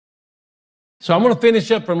So I'm going to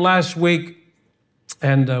finish up from last week,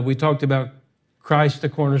 and we talked about Christ the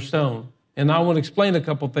cornerstone. And I want to explain a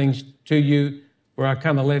couple things to you where I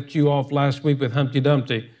kind of left you off last week with Humpty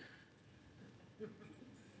Dumpty.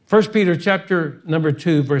 1 Peter chapter number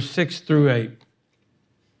 2, verse 6 through 8.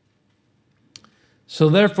 So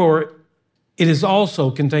therefore, it is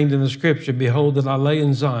also contained in the scripture, behold, that I lay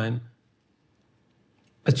in Zion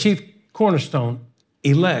a chief cornerstone,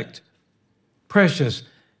 elect, precious,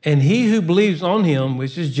 and he who believes on him,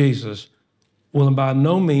 which is Jesus, will by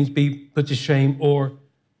no means be put to shame, or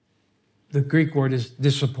the Greek word is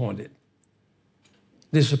disappointed.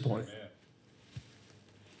 Disappointed.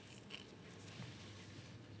 Yeah.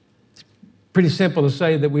 It's pretty simple to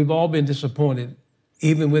say that we've all been disappointed,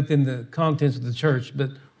 even within the contents of the church. But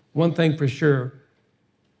one thing for sure,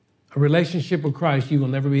 a relationship with Christ, you will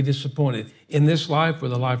never be disappointed in this life or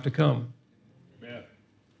the life to come.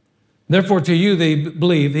 Therefore, to you they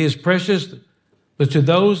believe he is precious, but to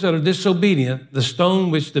those that are disobedient, the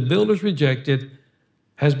stone which the builders rejected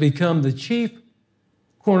has become the chief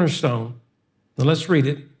cornerstone. Now let's read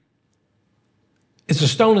it. It's a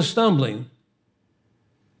stone of stumbling.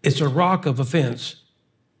 It's a rock of offense.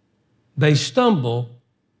 They stumble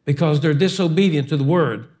because they're disobedient to the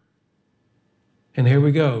word. And here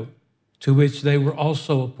we go, to which they were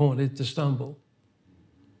also appointed to stumble.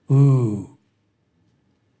 Ooh.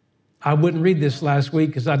 I wouldn't read this last week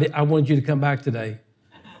because I wanted you to come back today.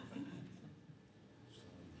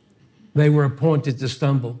 They were appointed to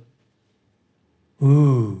stumble.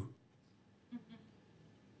 Ooh.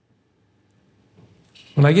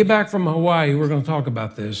 When I get back from Hawaii, we're going to talk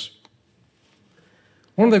about this.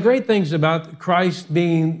 One of the great things about Christ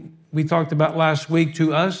being, we talked about last week,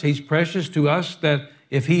 to us, he's precious to us, that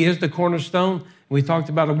if he is the cornerstone, we talked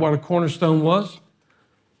about what a cornerstone was.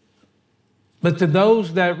 But to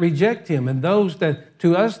those that reject him, and those that,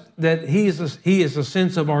 to us, that he is a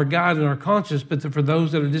sense of our God and our conscience, but for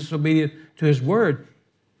those that are disobedient to his word,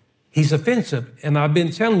 he's offensive. And I've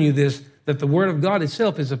been telling you this, that the word of God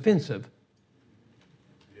itself is offensive.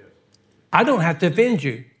 Yes. I don't have to offend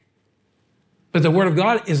you, but the word of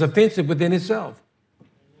God is offensive within itself.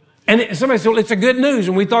 And somebody said, well, it's a good news.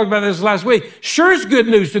 And we talked about this last week. Sure, it's good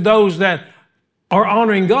news to those that are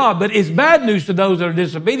honoring God, but it's bad news to those that are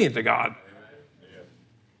disobedient to God.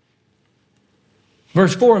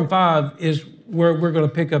 Verse 4 and 5 is where we're going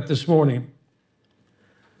to pick up this morning.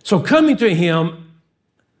 So coming to him,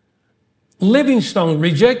 living stone,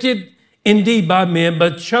 rejected indeed by men,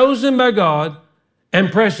 but chosen by God and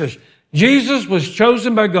precious. Jesus was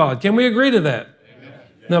chosen by God. Can we agree to that? Amen.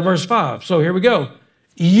 Now, verse 5. So here we go.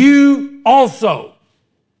 You also.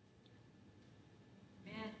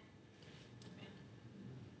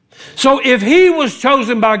 So if he was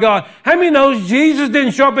chosen by God, how many knows Jesus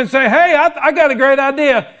didn't show up and say, hey, I got a great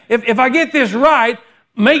idea. If I get this right,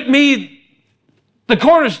 make me the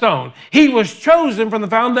cornerstone. He was chosen from the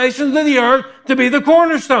foundations of the earth to be the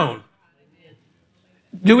cornerstone.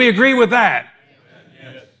 Do we agree with that?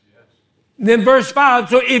 Yes. Then verse 5,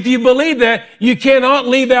 so if you believe that, you cannot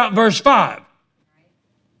leave out verse 5.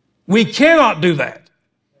 We cannot do that.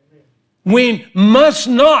 We must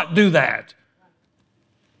not do that.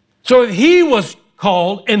 So if he was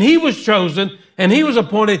called and he was chosen and he was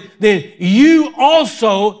appointed, then you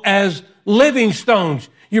also as living stones,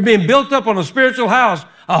 you're being built up on a spiritual house,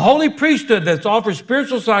 a holy priesthood that's offered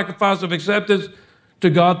spiritual sacrifice of acceptance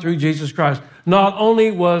to God through Jesus Christ. Not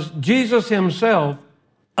only was Jesus himself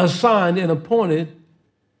assigned and appointed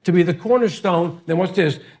to be the cornerstone, then what's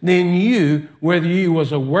this? Then you, whether you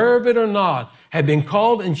was aware of it or not, have been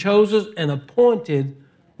called and chosen and appointed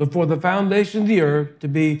before the foundation of the earth to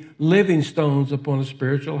be living stones upon a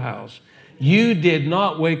spiritual house. You did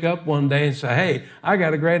not wake up one day and say, hey, I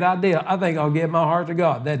got a great idea. I think I'll give my heart to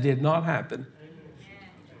God. That did not happen.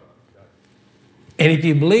 And if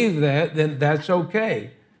you believe that, then that's okay.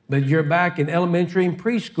 But you're back in elementary and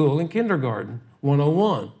preschool and kindergarten,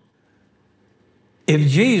 101. If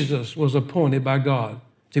Jesus was appointed by God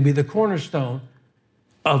to be the cornerstone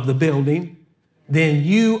of the building, then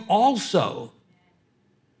you also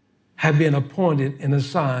have been appointed and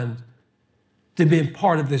assigned to be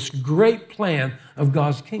part of this great plan of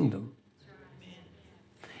God's kingdom.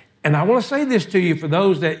 And I want to say this to you for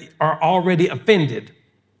those that are already offended.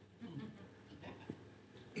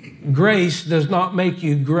 Grace does not make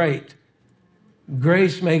you great.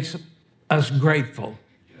 Grace makes us grateful.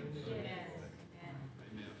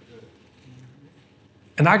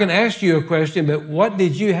 And I can ask you a question, but what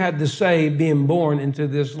did you have to say being born into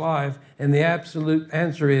this life? And the absolute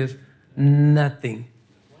answer is nothing.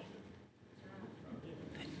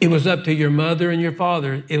 It was up to your mother and your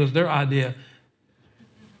father. It was their idea.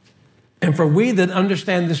 And for we that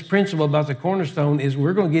understand this principle about the cornerstone is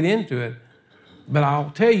we're going to get into it. But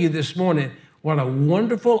I'll tell you this morning, what a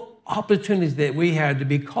wonderful opportunity that we had to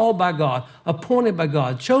be called by God, appointed by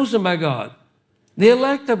God, chosen by God, the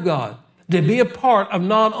elect of God, to be a part of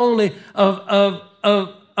not only of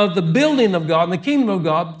the building of God and the kingdom of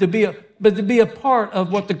God, but to be a part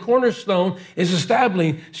of what the cornerstone is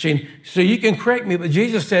establishing. So you can correct me, but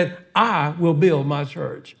Jesus said, I will build my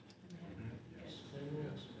church.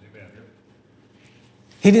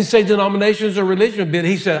 He didn't say denominations or religion, but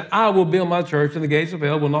he said, I will build my church and the gates of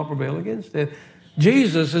hell will not prevail against it.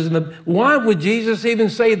 Jesus is why would Jesus even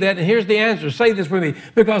say that? And here's the answer. Say this with me.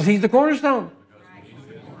 Because he's the cornerstone.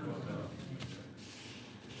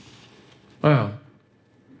 Wow.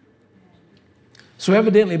 So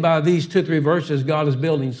evidently by these 2 or 3 verses, God is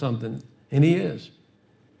building something. And he is.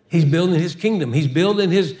 He's building his kingdom. He's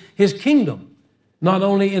building his kingdom. Not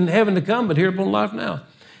only in heaven to come, but here upon life now.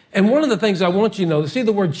 And one of the things I want you to know, see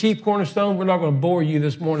the word chief cornerstone? We're not going to bore you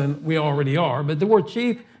this morning. We already are. But the word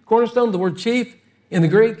chief cornerstone, the word chief in the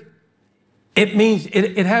Greek, it means,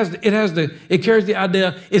 it carries the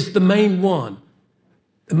idea, it's the main one.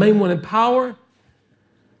 The main one in power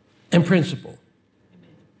and principle.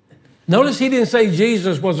 Notice he didn't say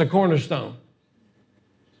Jesus was a cornerstone.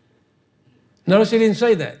 Notice he didn't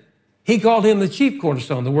say that. He called him the chief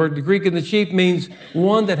cornerstone. The Greek in the chief means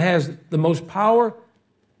one that has the most power.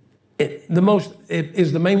 It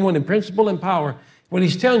is the main one in principle and power. What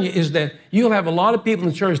he's telling you is that you'll have a lot of people in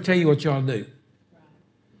the church tell you what you ought to do.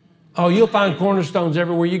 Oh, you'll find cornerstones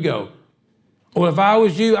everywhere you go. Or if I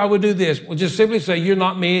was you, I would do this. Well, just simply say, you're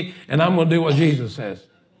not me, and I'm going to do what Jesus says.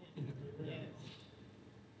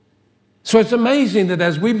 So it's amazing that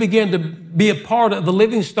as we begin to be a part of the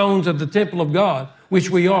living stones of the temple of God, which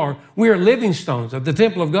we are living stones of the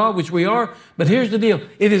temple of God, which we are. But here's the deal.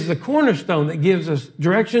 It is the cornerstone that gives us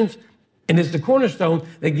directions, and it's the cornerstone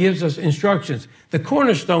that gives us instructions. The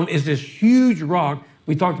cornerstone is this huge rock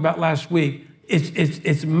we talked about last week.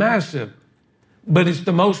 It's massive, but it's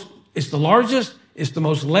the largest, it's the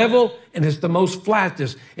most level, and it's the most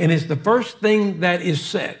flattest. And it's the first thing that is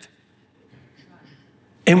set.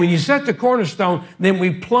 And when you set the cornerstone, then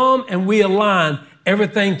we plumb and we align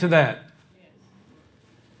everything to that.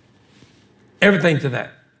 Everything to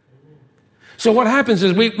that. So what happens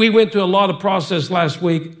is we went through a lot of process last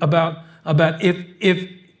week about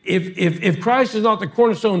if Christ is not the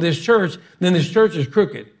cornerstone of this church, then this church is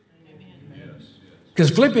crooked.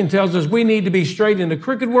 Because Philippians tells us we need to be straight in the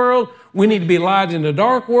crooked world, we need to be light in the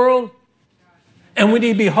dark world, and we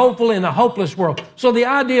need to be hopeful in a hopeless world. So the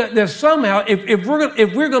idea that somehow, if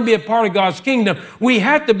we're going to be a part of God's kingdom, we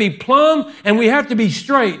have to be plumb, and we have to be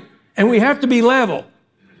straight, and we have to be level.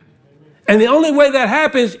 And the only way that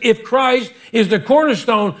happens if Christ is the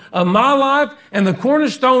cornerstone of my life and the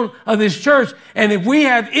cornerstone of this church. And if we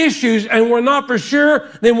have issues and we're not for sure,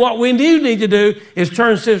 then what we do need to do is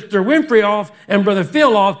turn Sister Winfrey off and Brother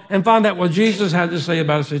Phil off and find out what Jesus had to say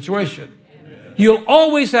about a situation. Amen. You'll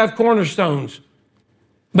always have cornerstones,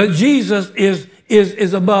 but Jesus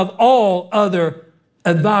is above all other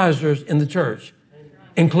advisors in the church,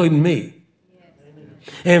 including me.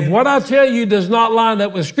 And if what I tell you does not line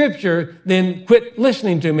up with Scripture, then quit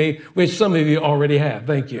listening to me, which some of you already have.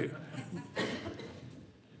 Thank you.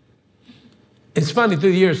 It's funny,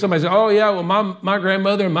 through the years, somebody says, oh, yeah, well, my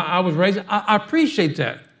grandmother, I was raised. I appreciate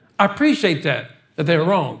that. I appreciate that they're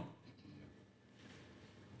wrong.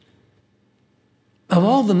 Of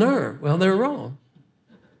all the nerve, well, they're wrong.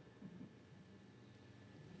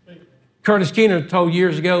 Curtis Keener told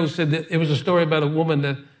years ago, said that it was a story about a woman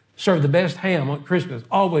that served the best ham on Christmas,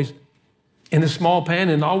 always in a small pan,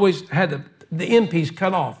 and always had the end piece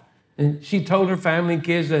cut off. And she told her family and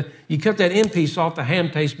kids that you cut that end piece off, the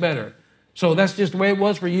ham tastes better. So that's just the way it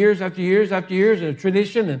was for years after years after years, and a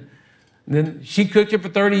tradition. And then she cooked it for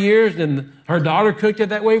 30 years, and her daughter cooked it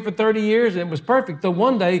that way for 30 years, and it was perfect. So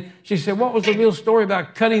one day she said, what was the real story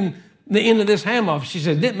about cutting the end of this ham off? She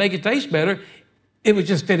said, it didn't make it taste better. It would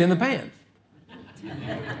just fit in the pan.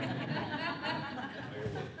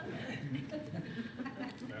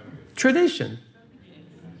 Tradition.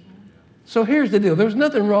 So here's the deal. There was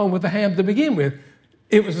nothing wrong with the ham to begin with.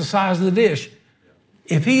 It was the size of the dish.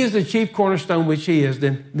 If he is the chief cornerstone, which he is,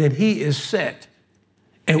 then he is set.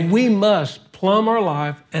 And we must plumb our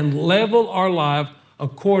life and level our life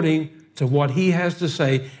according to what he has to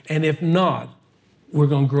say. And if not, we're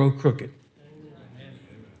going to grow crooked.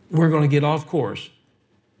 We're going to get off course.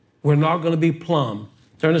 We're not going to be plumb.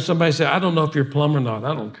 Turn to somebody and say, I don't know if you're plumb or not.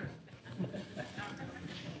 I don't care.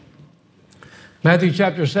 Matthew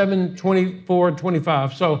chapter 7, 24 and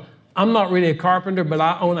 25. So I'm not really a carpenter, but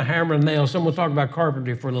I own a hammer and nail. Someone talk about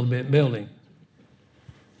carpentry for a little bit, building.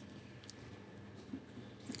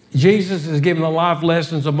 Jesus is giving the life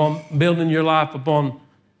lessons about building your life upon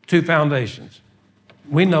two foundations.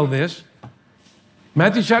 We know this.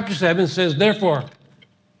 Matthew chapter 7 says, therefore,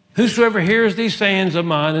 whosoever hears these sayings of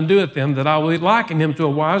mine and doeth them, that I will liken him to a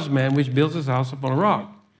wise man which builds his house upon a rock.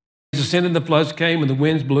 Jesus ascended, the floods came, and the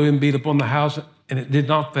winds blew and beat upon the house, and it did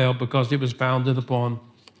not fail because it was founded upon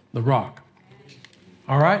the rock.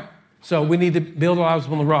 All right? So we need to build our lives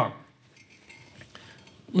upon the rock.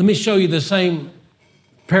 Let me show you the same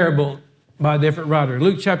parable by a different writer.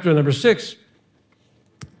 Luke chapter number 6,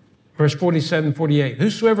 verse 47, 48.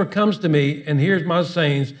 Whosoever comes to me and hears my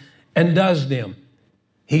sayings and does them.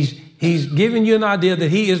 He's giving you an idea that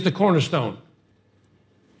he is the cornerstone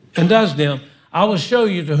and does them. I will show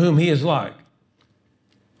you to whom he is like.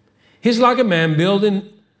 He's like a man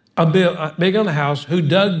building big on a house who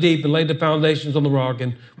dug deep and laid the foundations on the rock.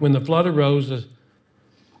 And when the flood arose,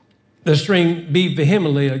 the stream beat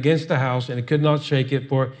vehemently against the house, and it could not shake it,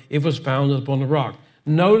 for it was founded upon the rock.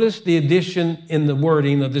 Notice the addition in the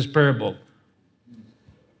wording of this parable.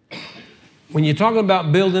 When you're talking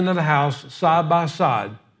about building a house side by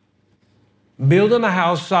side, building a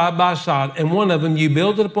house side by side, and one of them you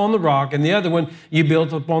build it upon the rock, and the other one you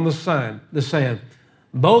build it upon the sand.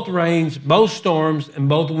 Both rains, both storms, and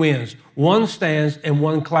both winds. One stands and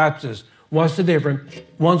one collapses. What's the difference?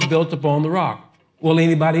 One's built upon the rock. Well,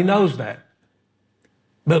 anybody knows that.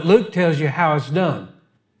 But Luke tells you how it's done.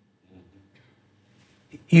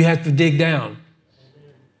 You have to dig down.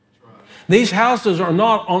 These houses are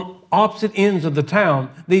not on opposite ends of the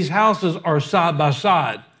town. These houses are side by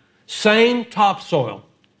side. Same topsoil.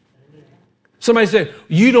 Somebody said,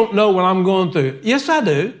 you don't know what I'm going through. Yes, I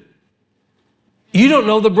do. You don't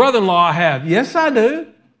know the brother-in-law I have. Yes, I do.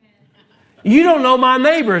 You don't know my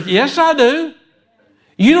neighbors. Yes, I do.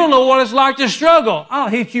 You don't know what it's like to struggle. I'll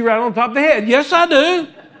hit you right on top of the head. Yes, I do.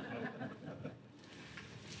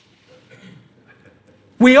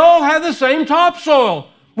 We all have the same topsoil.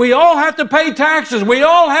 We all have to pay taxes. We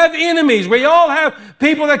all have enemies. We all have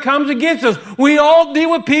people that comes against us. We all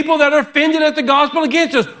deal with people that are offended at the gospel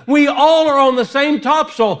against us. We all are on the same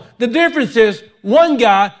topsoil. The difference is one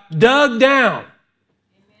guy dug down.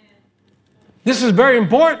 This is very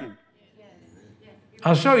important.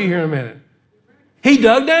 I'll show you here in a minute. He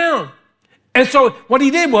dug down. And so what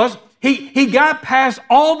he did was he got past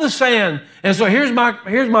all the sand. And so here's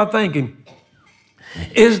my thinking.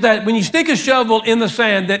 Is that when you stick a shovel in the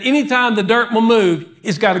sand, that anytime the dirt will move,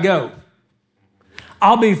 it's got to go.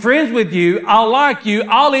 I'll be friends with you. I'll like you.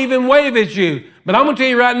 I'll even wave at you. But I'm going to tell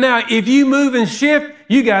you right now, if you move and shift,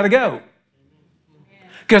 you got to go.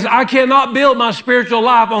 Because I cannot build my spiritual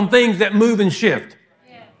life on things that move and shift.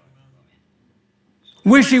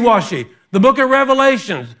 Wishy-washy. The book of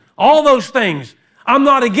Revelations, all those things. I'm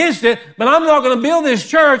not against it, but I'm not going to build this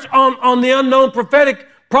church on the unknown prophetic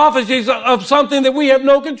prophecies of something that we have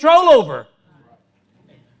no control over.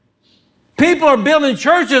 People are building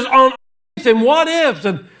churches on and what ifs,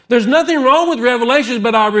 and there's nothing wrong with Revelations,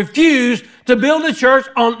 but I refuse to build a church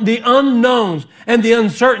on the unknowns and the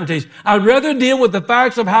uncertainties. I'd rather deal with the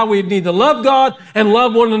facts of how we need to love God and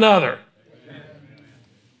love one another.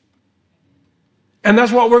 And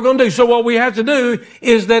that's what we're going to do. So what we have to do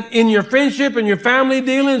is that in your friendship and your family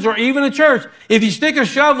dealings or even a church, if you stick a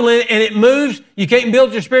shovel in it and it moves, you can't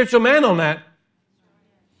build your spiritual man on that.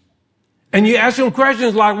 And you ask them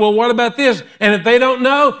questions like, well, what about this? And if they don't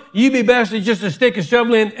know, you'd be best just to stick a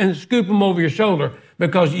shovel in and scoop them over your shoulder,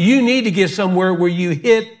 because you need to get somewhere where you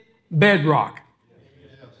hit bedrock.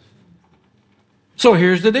 So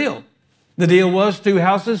here's the deal. The deal was two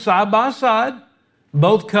houses side by side,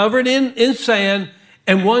 both covered in sand,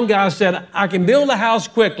 and one guy said, I can build a house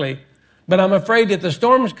quickly, but I'm afraid if the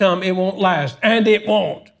storms come, it won't last, and it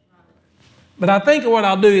won't. But I think what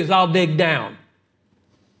I'll do is I'll dig down.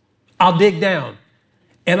 I'll dig down,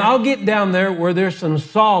 and I'll get down there where there's some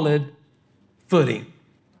solid footing.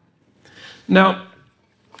 Now,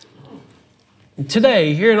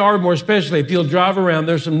 today, here in Ardmore especially, if you'll drive around,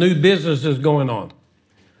 there's some new businesses going on.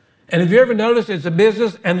 And have you ever noticed it's a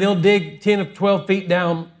business and they'll dig 10 or 12 feet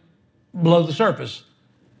down below the surface?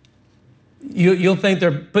 You'll think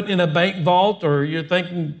they're putting in a bank vault, or you're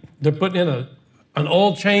thinking they're putting in an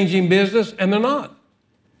oil changing business, and they're not.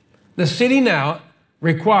 The city now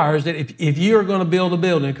requires that if you are going to build a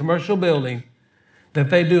building, a commercial building, that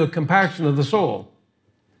they do a compaction of the soil.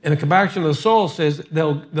 And a compaction of the soil says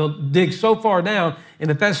they'll dig so far down, and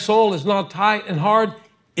if that soil is not tight and hard,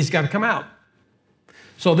 it's got to come out.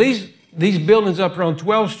 So these these buildings up here on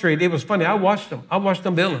 12th Street. It was funny. I watched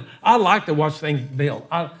them building. I like to watch things build.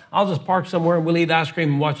 I'll just park somewhere and we'll eat ice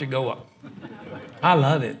cream and watch it go up. I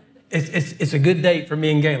love it. It's a good date for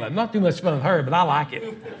me and Gayla. Not too much fun with her, but I like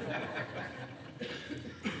it.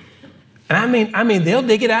 And I mean, they'll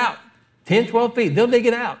dig it out. 10, 12 feet, they'll dig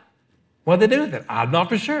it out. What do they do with it? I'm not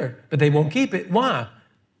for sure, but they won't keep it. Why?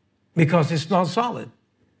 Because it's not solid.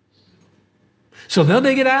 So they'll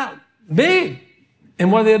dig it out, big.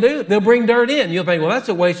 And what do? They'll bring dirt in. You'll think, well, that's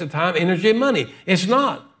a waste of time, energy, and money. It's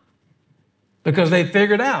not. Because they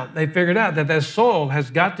figured out that that soil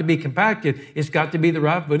has got to be compacted. It's got to be the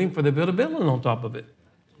right footing for the build a building on top of it.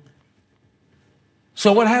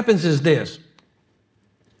 So what happens is this.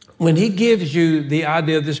 When he gives you the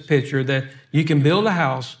idea of this picture that you can build a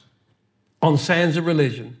house on sands of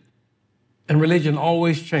religion, and religion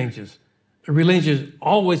always changes. Religion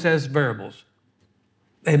always has variables.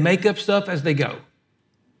 They make up stuff as they go.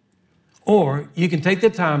 Or you can take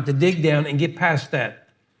the time to dig down and get past that.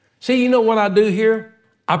 See, you know what I do here?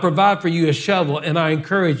 I provide for you a shovel, and I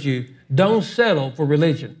encourage you, don't settle for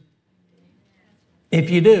religion.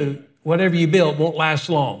 If you do, whatever you build won't last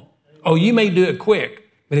long. Oh, you may do it quick,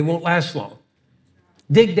 but it won't last long.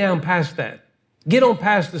 Dig down past that. Get on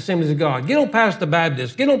past the Assemblies of God. Get on past the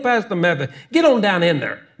Baptists. Get on past the Methodist. Get on down in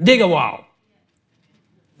there. Dig a while.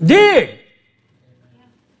 Dig.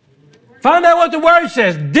 Find out what the Word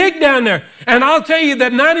says. Dig down there. And I'll tell you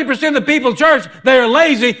that 90% of the people in church, they are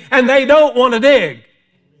lazy and they don't want to dig.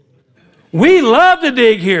 We love to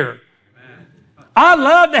dig here. I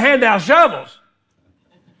love to hand out shovels.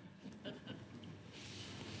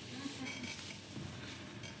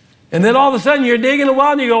 And then all of a sudden you're digging a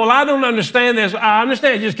while and you go, well, I don't understand this. I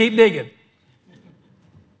understand. Just keep digging.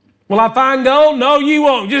 Will I find gold? No, you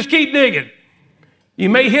won't. Just keep digging. You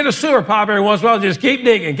may hit a sewer pipe every once in a while. Just keep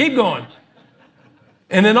digging. Keep going.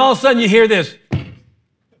 And then all of a sudden you hear this.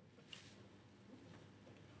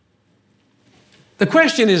 The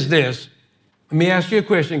question is this. Let me ask you a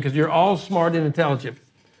question because you're all smart and intelligent.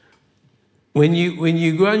 When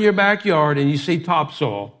you go in your backyard and you see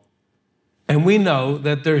topsoil, and we know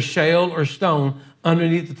that there's shale or stone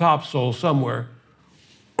underneath the topsoil somewhere,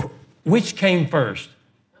 which came first?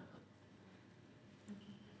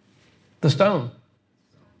 The stone.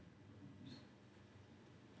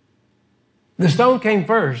 The stone came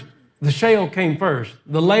first. The shale came first.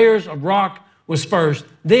 The layers of rock was first.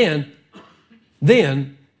 Then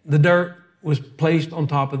the dirt was placed on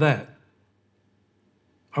top of that.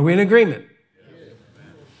 Are we in agreement?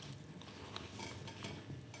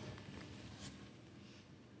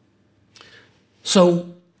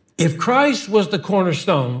 So if Christ was the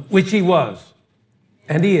cornerstone, which he was,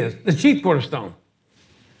 and he is, the chief cornerstone,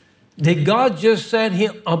 did God just set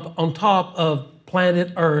him up on top of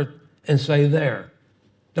planet Earth and say, there?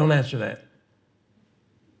 Don't answer that.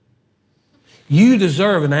 You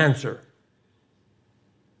deserve an answer.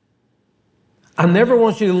 I never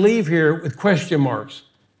want you to leave here with question marks.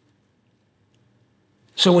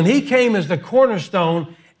 So when he came as the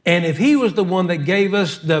cornerstone, and if he was the one that gave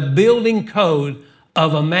us the building code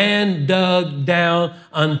of a man dug down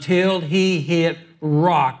until he hit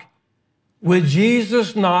rock, would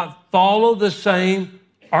Jesus not follow the same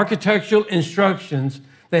architectural instructions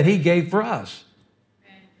that he gave for us?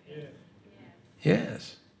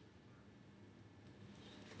 Yes.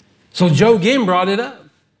 So Joe Ginn brought it up.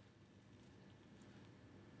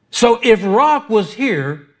 So if rock was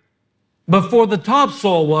here before the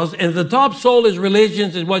topsoil was, and the topsoil is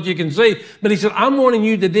religions is what you can see, but he said, I'm wanting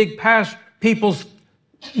you to dig past people's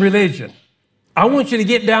religion. I want you to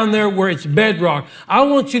get down there where it's bedrock. I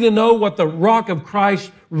want you to know what the rock of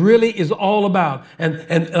Christ really is all about.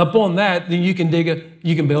 And upon that, then you can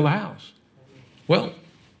build a house. Well,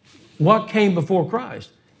 what came before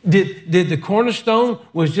Christ? Did the cornerstone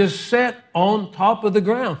was just set on top of the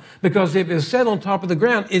ground? Because if it's set on top of the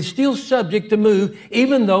ground, it's still subject to move,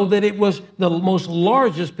 even though that it was the most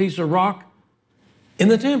largest piece of rock in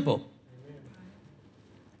the temple.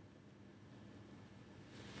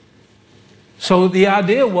 So the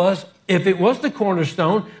idea was, if it was the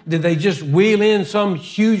cornerstone, did they just wheel in some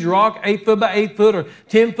huge rock, 8 foot by 8 foot or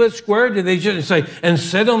 10 foot square? Did they just say, and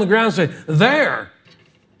set on the ground and say, there?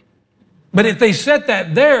 But if they set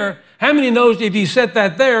that there, how many knows if you set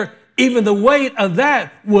that there, even the weight of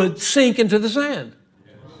that would sink into the sand?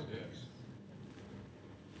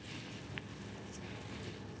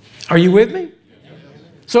 Are you with me?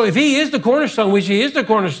 So if he is the cornerstone, which he is the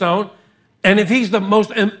cornerstone, and if he's the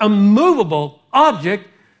most immovable object,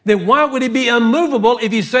 then why would he be unmovable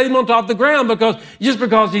if you set him on top of the ground? Because just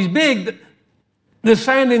because he's big, The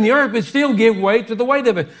sand in the earth would still give way to the weight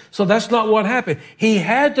of it. So that's not what happened. He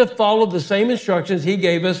had to follow the same instructions he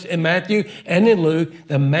gave us in Matthew and in Luke.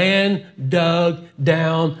 The man dug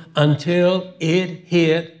down until it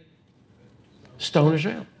hit stone or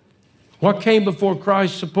shell. What came before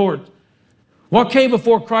Christ's support? What came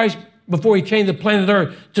before Christ before he came to planet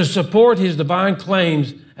earth to support his divine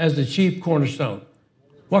claims as the chief cornerstone?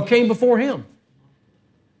 What came before him?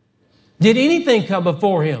 Did anything come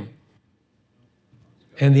before him?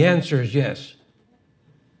 And the answer is yes.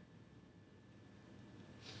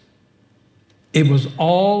 It was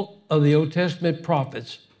all of the Old Testament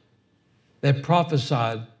prophets that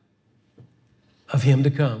prophesied of him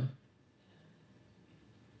to come.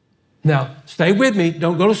 Now, stay with me.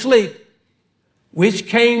 Don't go to sleep. Which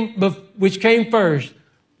came first,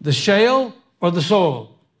 the shale or the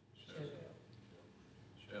soil?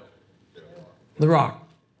 The rock.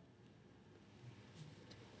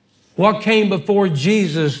 What came before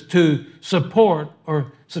Jesus to support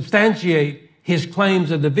or substantiate his claims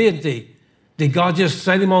of divinity? Did God just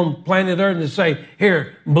set him on planet Earth and say,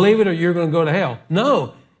 here, believe it or you're going to go to hell?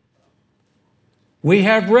 No. We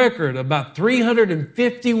have record about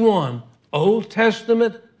 351 Old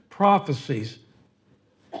Testament prophecies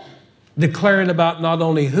declaring about not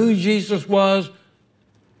only who Jesus was,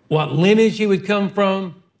 what lineage he would come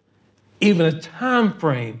from, even a time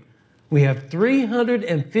frame. We have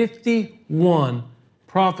 351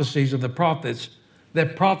 prophecies of the prophets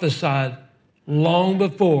that prophesied long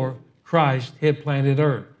before Christ hit planet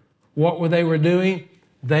Earth. What were they doing?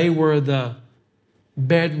 They were the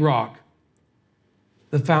bedrock,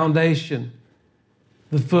 the foundation,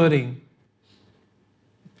 the footing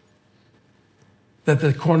that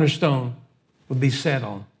the cornerstone would be set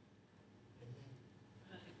on.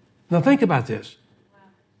 Now think about this.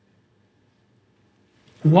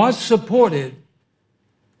 What supported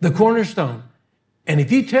the cornerstone? And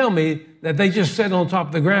if you tell me that they just set on top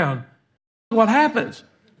of the ground, what happens?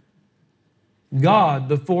 God,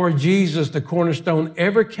 before Jesus, the cornerstone,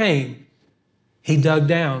 ever came, he dug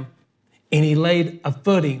down and he laid a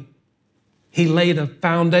footing. He laid a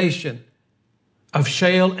foundation of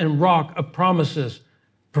shale and rock of promises,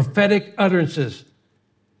 prophetic utterances.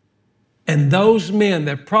 And those men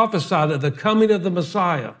that prophesied of the coming of the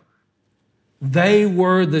Messiah, they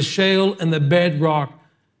were the shale and the bedrock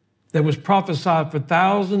that was prophesied for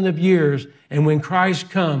thousands of years. And when Christ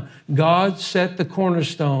come, God set the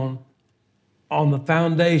cornerstone on the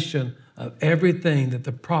foundation of everything that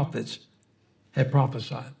the prophets had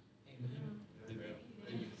prophesied.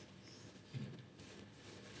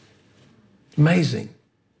 Amazing.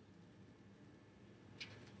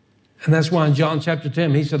 And that's why in John chapter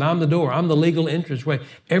 10, he said, I'm the door. I'm the legal entranceway.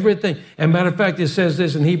 Everything. And matter of fact, it says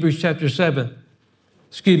this in Hebrews chapter 10,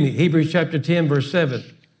 verse 7.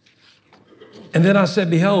 And then I said,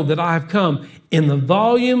 behold, that I have come in the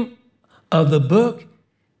volume of the book.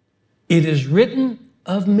 It is written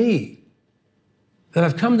of me that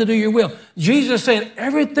I've come to do your will. Jesus said,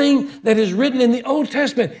 everything that is written in the Old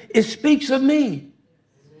Testament, it speaks of me.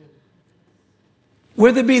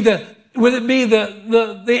 Whether it be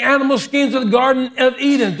the animal skins of the Garden of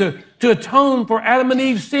Eden to atone for Adam and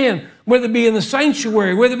Eve's sin, whether it be in the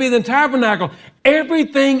sanctuary, whether it be in the tabernacle,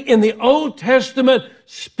 everything in the Old Testament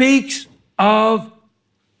speaks of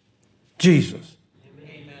Jesus.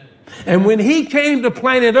 Amen. And when he came to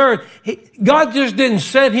planet Earth, God just didn't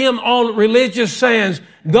set him on religious sands.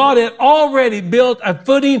 God had already built a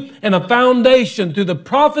footing and a foundation through the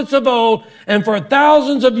prophets of old, and for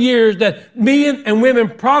thousands of years that men and women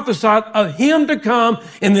prophesied of him to come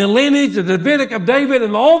in the lineage of the Davidic of David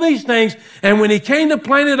and all these things. And when he came to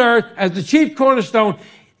planet Earth as the chief cornerstone,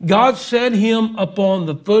 God set him upon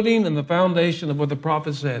the footing and the foundation of what the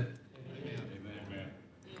prophet said. Amen.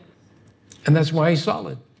 And that's why he's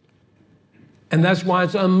solid. And that's why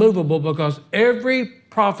it's unmovable, because every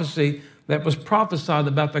prophecy that was prophesied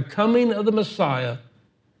about the coming of the Messiah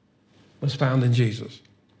was found in Jesus.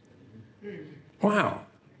 Wow.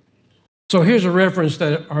 So here's a reference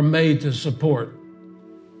that are made to support.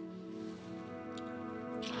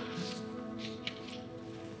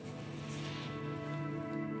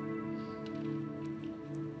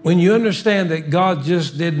 When you understand that God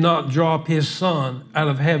just did not drop his son out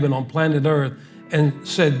of heaven on planet Earth and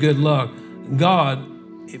said, good luck. God,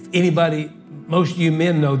 if anybody, most of you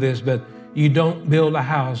men know this, but you don't build a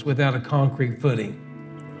house without a concrete footing.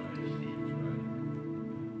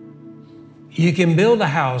 You can build a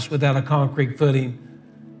house without a concrete footing,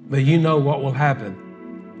 but you know what will happen.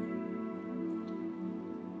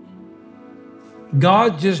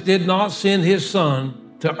 God just did not send his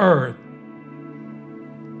son to earth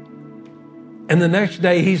And the next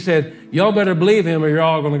day he said, y'all better believe him or you're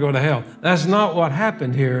all going to go to hell. That's not what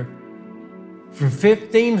happened here. For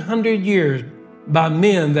 1,500 years, by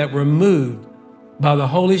men that were moved by the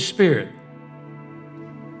Holy Spirit,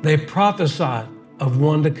 they prophesied of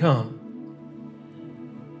one to come.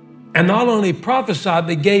 And not only prophesied,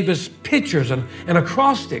 they gave us pictures and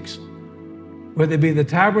acrostics, whether it be the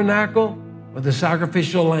tabernacle or the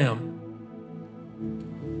sacrificial lamb.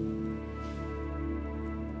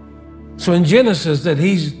 So in Genesis, that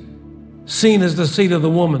he's seen as the seed of the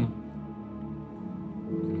woman.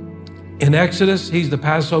 In Exodus, he's the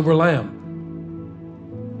Passover lamb.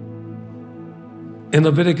 In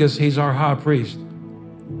Leviticus, he's our high priest.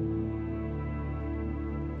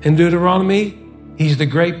 In Deuteronomy, he's the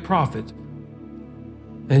great prophet.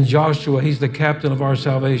 In Joshua, he's the captain of our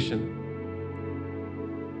salvation.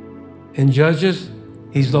 In Judges,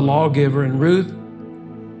 he's the lawgiver. In Ruth,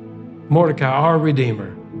 Mordecai, our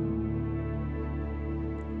redeemer.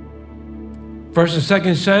 1st and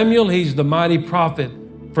 2nd Samuel, he's the mighty prophet.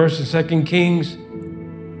 1st and 2nd Kings,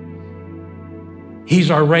 he's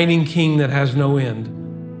our reigning king that has no end.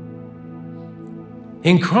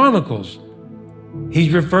 In Chronicles,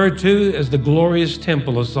 he's referred to as the glorious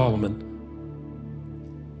temple of Solomon.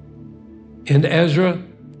 In Ezra,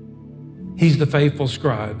 he's the faithful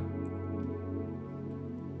scribe.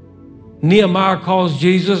 Nehemiah calls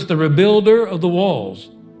Jesus the rebuilder of the walls.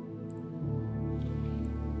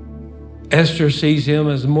 Esther sees him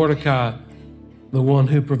as Mordecai, the one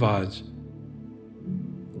who provides.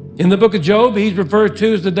 In the book of Job, he's referred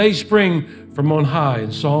to as the day spring from on high.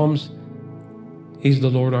 In Psalms, he's the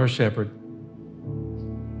Lord our shepherd.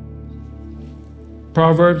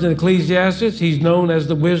 Proverbs and Ecclesiastes, he's known as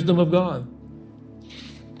the wisdom of God.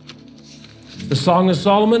 The Song of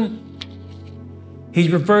Solomon,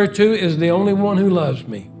 he's referred to as the only one who loves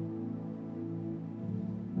me.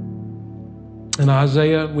 In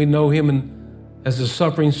Isaiah, we know him as the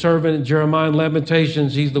suffering servant. In Jeremiah and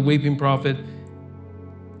Lamentations, he's the weeping prophet.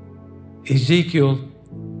 Ezekiel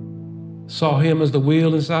saw him as the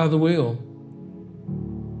wheel inside of the wheel.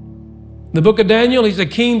 The book of Daniel, he's a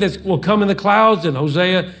king that will come in the clouds. And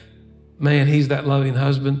Hosea, man, he's that loving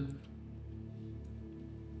husband.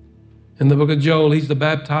 In the book of Joel, he's the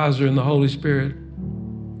baptizer in the Holy Spirit.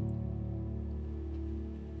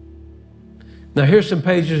 Now, here's some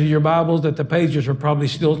pages of your Bibles that the pages are probably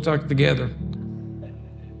still tucked together.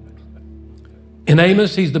 In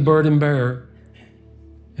Amos, he's the burden bearer.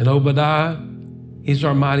 In Obadiah, he's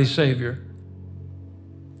our mighty Savior.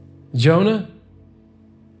 Jonah,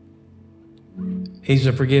 he's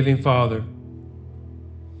a forgiving Father.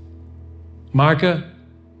 Micah,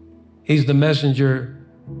 he's the messenger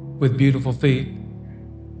with beautiful feet.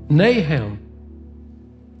 Nahum,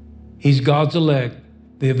 he's God's elect,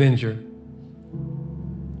 the avenger.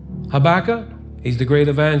 Habakkuk, he's the great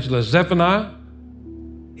evangelist. Zephaniah,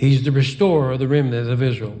 he's the restorer of the remnant of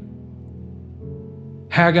Israel.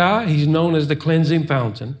 Haggai, he's known as the cleansing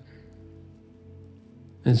fountain.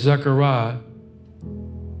 And Zechariah,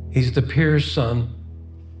 he's the pierced son.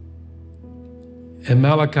 And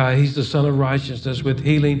Malachi, he's the son of righteousness with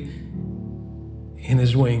healing in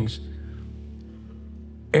his wings.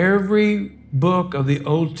 Every book of the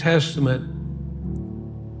Old Testament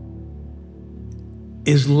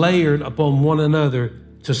is layered upon one another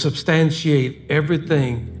to substantiate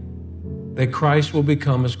everything that Christ will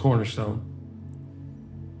become as Cornerstone.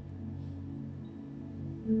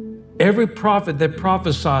 Every prophet that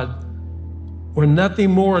prophesied were nothing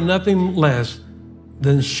more and nothing less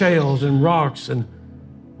than shales and rocks and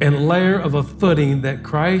layer of a footing that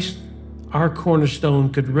Christ, our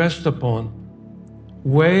cornerstone, could rest upon,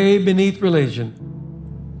 way beneath religion,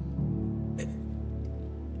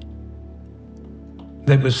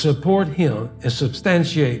 that would support him and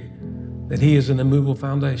substantiate that he is an immovable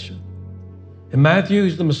foundation. In Matthew,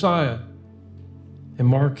 he's the Messiah. In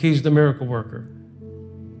Mark, he's the miracle worker.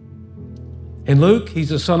 In Luke, he's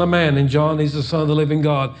the Son of Man. In John, he's the Son of the living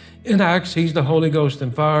God. In Acts, he's the Holy Ghost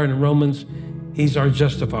and fire. And in Romans, he's our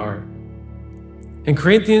justifier. In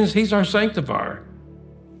Corinthians, he's our sanctifier.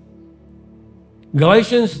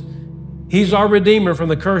 Galatians, he's our redeemer from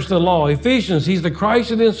the curse of the law. Ephesians, he's the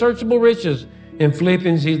Christ of the unsearchable riches. In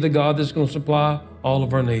Philippians, he's the God that's going to supply all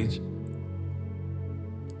of our needs.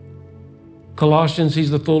 Colossians, he's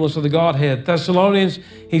the fullness of the Godhead. Thessalonians,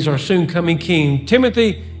 he's our soon-coming King.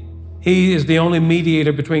 Timothy, he is the only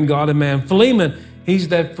mediator between God and man. Philemon, he's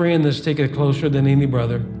that friend that's taken closer than any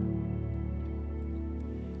brother.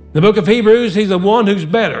 The book of Hebrews, he's the one who's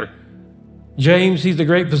better. James, he's the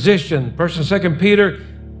great physician. 1st and 2nd Peter,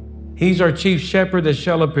 he's our chief shepherd that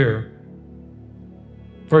shall appear.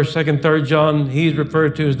 1st, 2nd, 3rd John, he's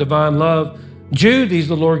referred to as divine love. Jude, he's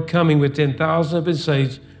the Lord coming with 10,000 of his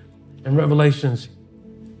saints. And Revelations,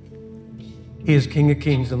 he is King of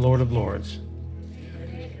Kings and Lord of Lords.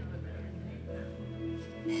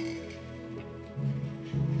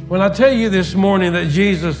 When I tell you this morning that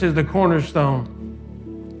Jesus is the cornerstone,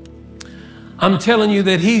 I'm telling you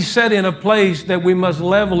that he's set in a place that we must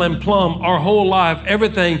level and plumb our whole life,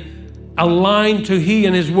 everything aligned to he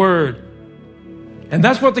and his word. And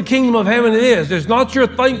that's what the kingdom of heaven is. It's not your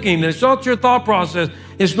thinking. It's not your thought process.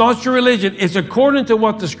 It's not your religion. It's according to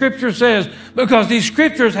what the scripture says, because these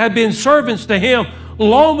scriptures have been servants to him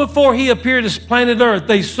long before he appeared as planet earth.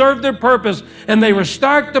 They served their purpose, and they were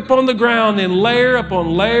stacked upon the ground in layer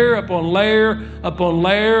upon layer upon layer upon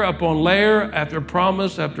layer upon layer, after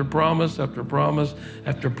promise after promise after promise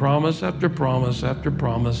after promise after promise after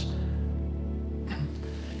promise.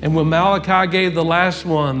 And when Malachi gave the last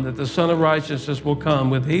one, that the Son of Righteousness will come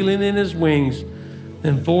with healing in his wings,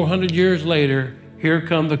 then 400 years later, here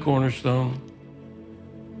come the cornerstone.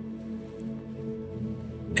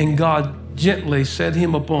 And God gently set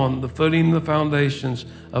him upon the footing and the foundations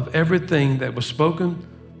of everything that was spoken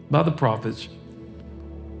by the prophets.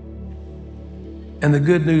 And the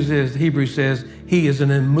good news is, Hebrews says, he is an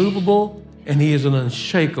immovable and he is an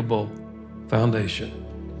unshakable foundation.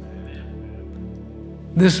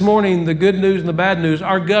 This morning, the good news and the bad news,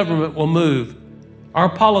 our government will move. Our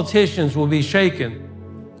politicians will be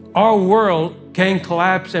shaken. Our world can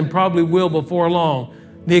collapse and probably will before long.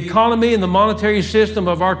 The economy and the monetary system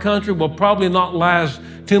of our country will probably not last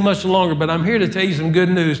too much longer, but I'm here to tell you some good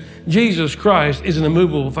news. Jesus Christ is an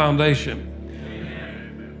immovable foundation.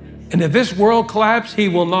 And if this world collapses, he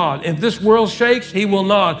will not. If this world shakes, he will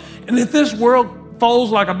not. And if this world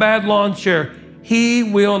falls like a bad lawn chair, he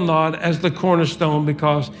will not, as the cornerstone,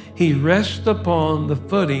 because he rests upon the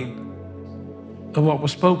footing of what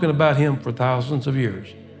was spoken about him for thousands of years.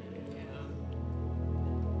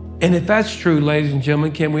 And if that's true, ladies and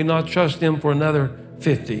gentlemen, can we not trust him for another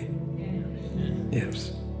 50?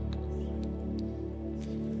 Yes.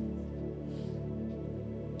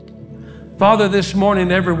 Father, this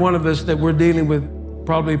morning, every one of us that we're dealing with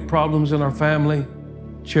probably problems in our family,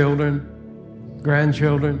 children,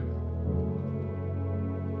 grandchildren,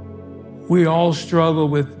 we all struggle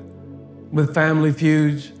with family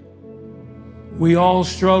feuds. We all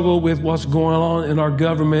struggle with what's going on in our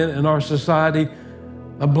government and our society.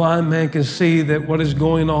 A blind man can see that what is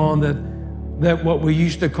going on, that what we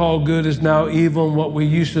used to call good is now evil, and what we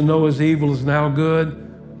used to know as evil is now good.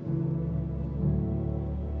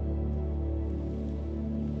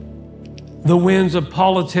 The winds of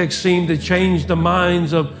politics seem to change the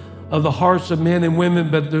minds of the hearts of men and women,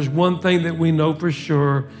 but there's one thing that we know for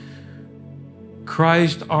sure.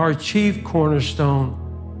 Christ, our chief cornerstone,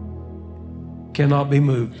 cannot be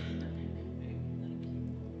moved.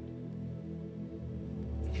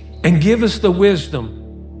 And give us the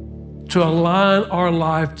wisdom to align our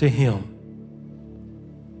life to him.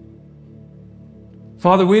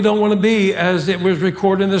 Father, we don't want to be as it was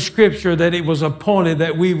recorded in the scripture, that it was appointed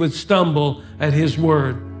that we would stumble at his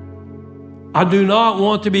word. I do not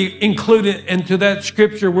want to be included into that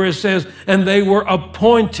scripture where it says, and they were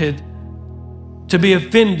appointed to be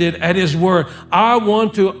offended at his word. I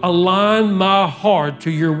want to align my heart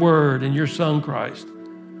to your word and your Son, Christ.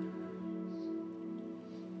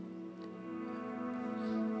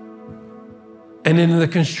 And in the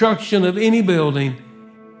construction of any building,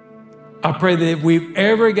 I pray that if we've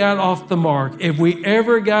ever got off the mark, if we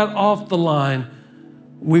ever got off the line,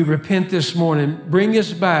 we repent this morning. Bring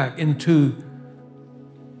us back into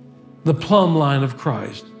the plumb line of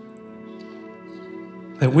Christ.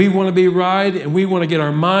 That we want to be right, and we want to get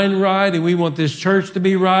our mind right, and we want this church to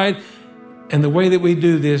be right. And the way that we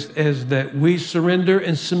do this is that we surrender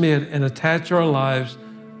and submit and attach our lives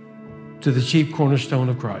to the chief cornerstone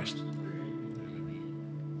of Christ.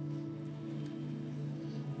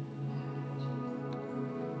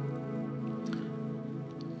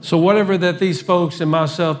 So whatever that these folks and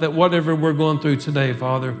myself, that whatever we're going through today,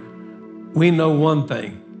 Father, we know one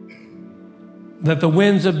thing, that the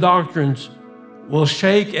winds of doctrines will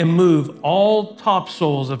shake and move all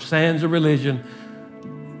topsoils of sands of religion,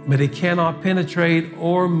 but it cannot penetrate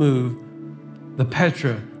or move the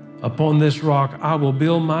Petra. Upon this rock I will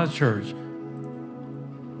build my church,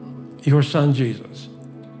 your Son Jesus.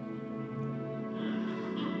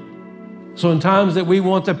 So in times that we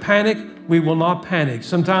want to panic, we will not panic.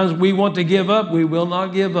 Sometimes we want to give up, we will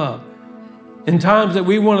not give up. In times that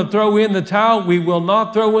we want to throw in the towel, we will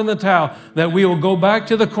not throw in the towel. That we will go back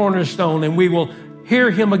to the cornerstone, and we will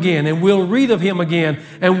hear him again, and we'll read of him again,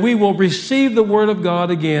 and we will receive the word of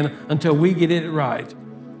God again until we get it right.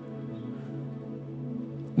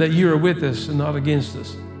 that you are with us and not against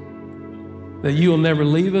us, that you will never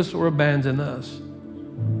leave us or abandon us,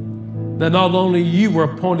 that not only you were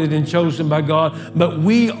appointed and chosen by God, but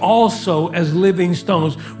we also, as living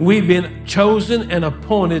stones, we've been chosen and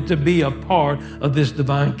appointed to be a part of this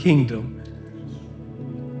divine kingdom.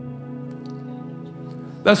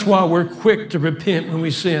 That's why we're quick to repent when we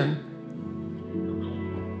sin.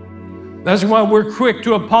 That's why we're quick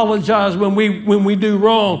to apologize when we do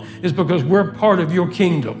wrong, is because we're part of your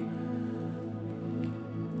kingdom.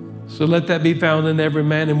 So let that be found in every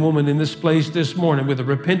man and woman in this place this morning with a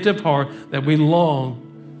repentant heart, that we long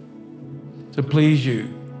to please you.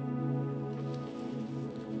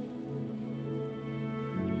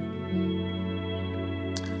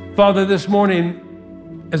 Father, this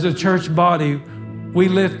morning, as a church body, we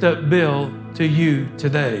lift up Bill to you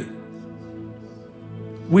today.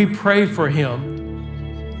 We pray for him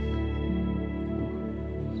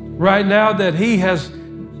right now, that he has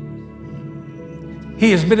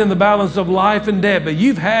been in the balance of life and death, but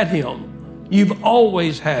you've had him. You've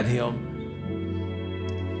always had him.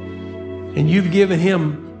 And you've given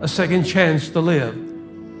him a second chance to live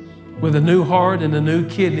with a new heart and a new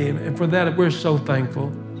kidney. And for that, we're so thankful.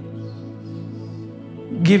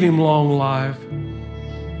 Give him long life.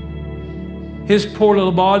 His poor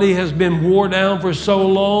little body has been wore down for so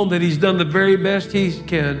long that he's done the very best he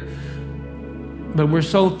can. But we're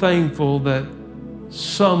so thankful that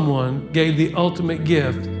someone gave the ultimate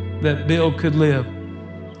gift that Bill could live.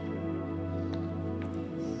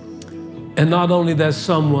 And not only that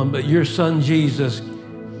someone, but your son Jesus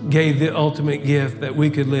gave the ultimate gift that we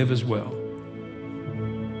could live as well.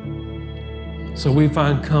 So we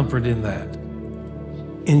find comfort in that.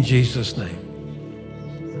 In Jesus' name.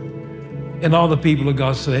 And all the people of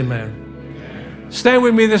God said amen. Stand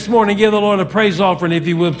with me this morning. Give the Lord a praise offering if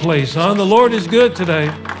you would, please. Son, the Lord is good today.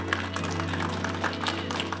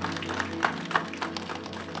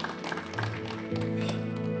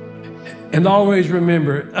 And always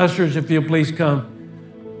remember, ushers, if you'll please come.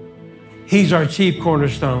 He's our chief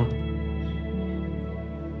cornerstone.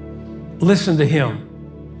 Listen to him.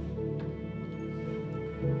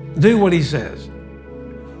 Do what he says.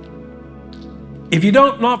 If you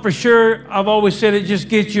don't, not for sure, I've always said it, just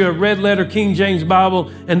get you a red letter King James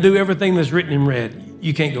Bible and do everything that's written in red.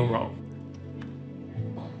 You can't go wrong.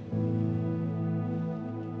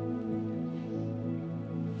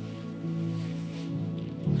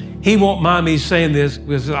 He won't mind me saying this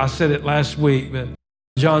because I said it last week, but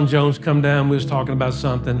John Jones come down, we was talking about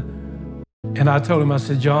something, and I told him, I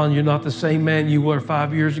said, John, you're not the same man you were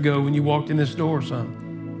 5 years ago when you walked in this door, son.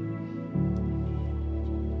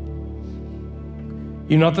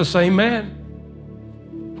 You're not the same man.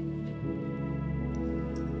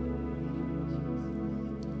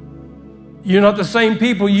 You're not the same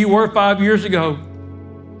people you were 5 years ago.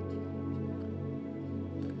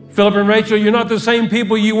 Philip and Rachel, you're not the same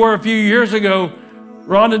people you were a few years ago.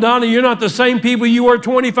 Ron and Donna, you're not the same people you were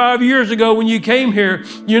 25 years ago when you came here.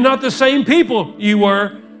 You're not the same people you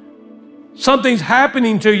were. Something's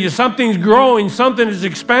happening to you. Something's growing. Something is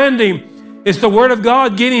expanding. It's the Word of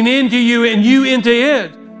God getting into you and you into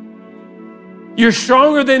it. You're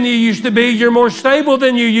stronger than you used to be. You're more stable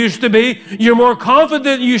than you used to be. You're more confident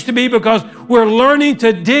than you used to be, because we're learning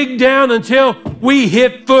to dig down until we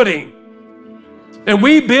hit footing. And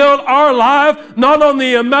we build our life not on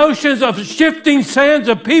the emotions of shifting sands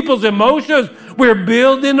of people's emotions. We're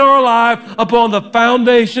building our life upon the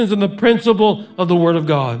foundations and the principle of the Word of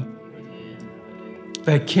God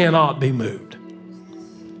that cannot be moved.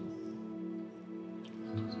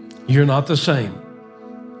 You're not the same.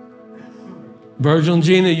 Virgil and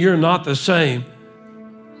Gina, you're not the same.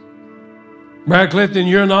 Brad Clifton,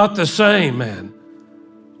 you're not the same, man.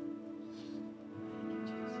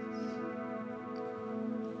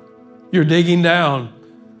 You're digging down.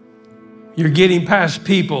 You're getting past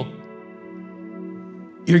people.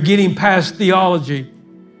 You're getting past theology.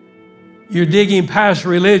 You're digging past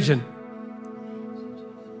religion.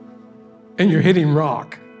 And you're hitting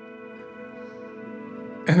rock.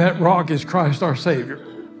 And that rock is Christ our Savior.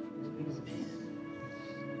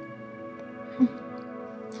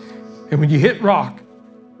 And when you hit rock,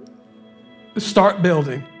 start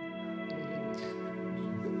building.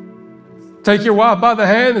 Take your wife by the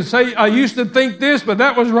hand and say, I used to think this, but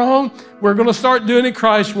that was wrong. We're going to start doing it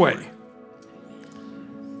Christ's way.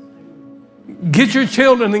 Get your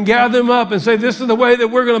children and gather them up and say, this is the way that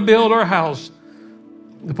we're going to build our house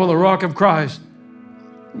upon the rock of Christ.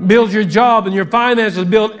 Build your job and your finances.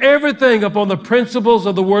 Build everything upon the principles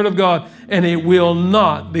of the Word of God, and it will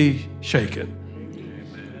not be shaken.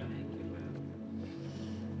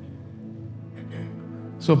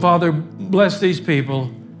 So, Father, bless these people.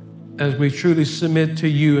 as we truly submit to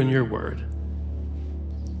you and your word.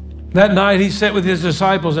 That night he sat with his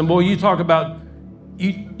disciples, and boy, you talk about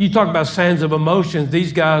sands of emotions.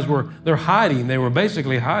 These guys they're hiding. They were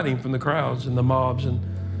basically hiding from the crowds and the mobs and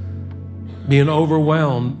being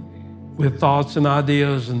overwhelmed with thoughts and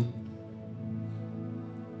ideas. And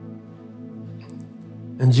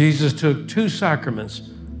Jesus took two sacraments,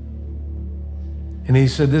 and he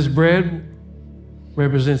said, this bread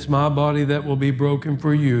represents my body that will be broken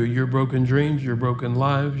for you. Your broken dreams, your broken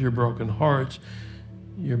lives, your broken hearts,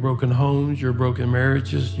 your broken homes, your broken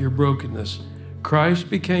marriages, your brokenness. Christ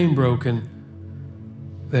became broken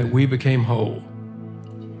that we became whole.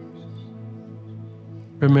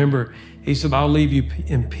 Remember, he said, I'll leave you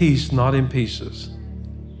in peace, not in pieces.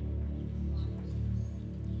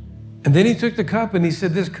 And then he took the cup and he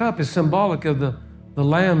said, this cup is symbolic of the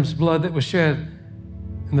lamb's blood that was shed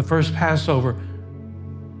in the first Passover.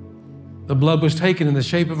 The blood was taken in the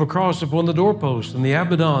shape of a cross upon the doorpost, and the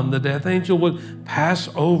Abaddon, the death angel, would pass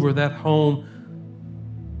over that home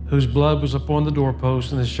whose blood was upon the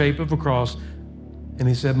doorpost in the shape of a cross. And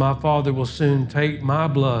he said, my Father will soon take my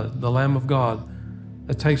blood, the Lamb of God,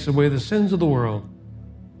 that takes away the sins of the world,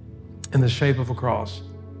 in the shape of a cross.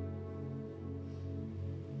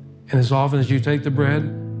 And as often as you take the bread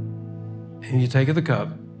and you take the cup,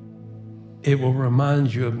 it will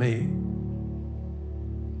remind you of me.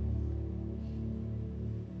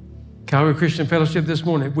 Calvary Christian Fellowship this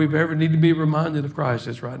morning, if we ever need to be reminded of Christ,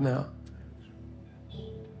 it's right now.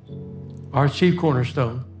 Our chief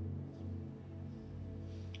cornerstone.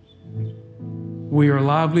 We are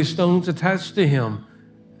lively stones attached to him.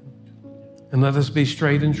 And let us be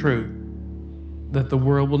straight and true, that the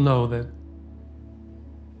world will know that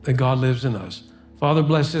God lives in us. Father,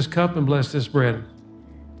 bless this cup and bless this bread,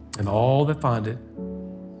 and all that find it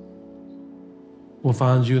will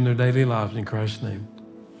find you in their daily lives in Christ's name.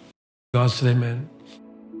 God said amen.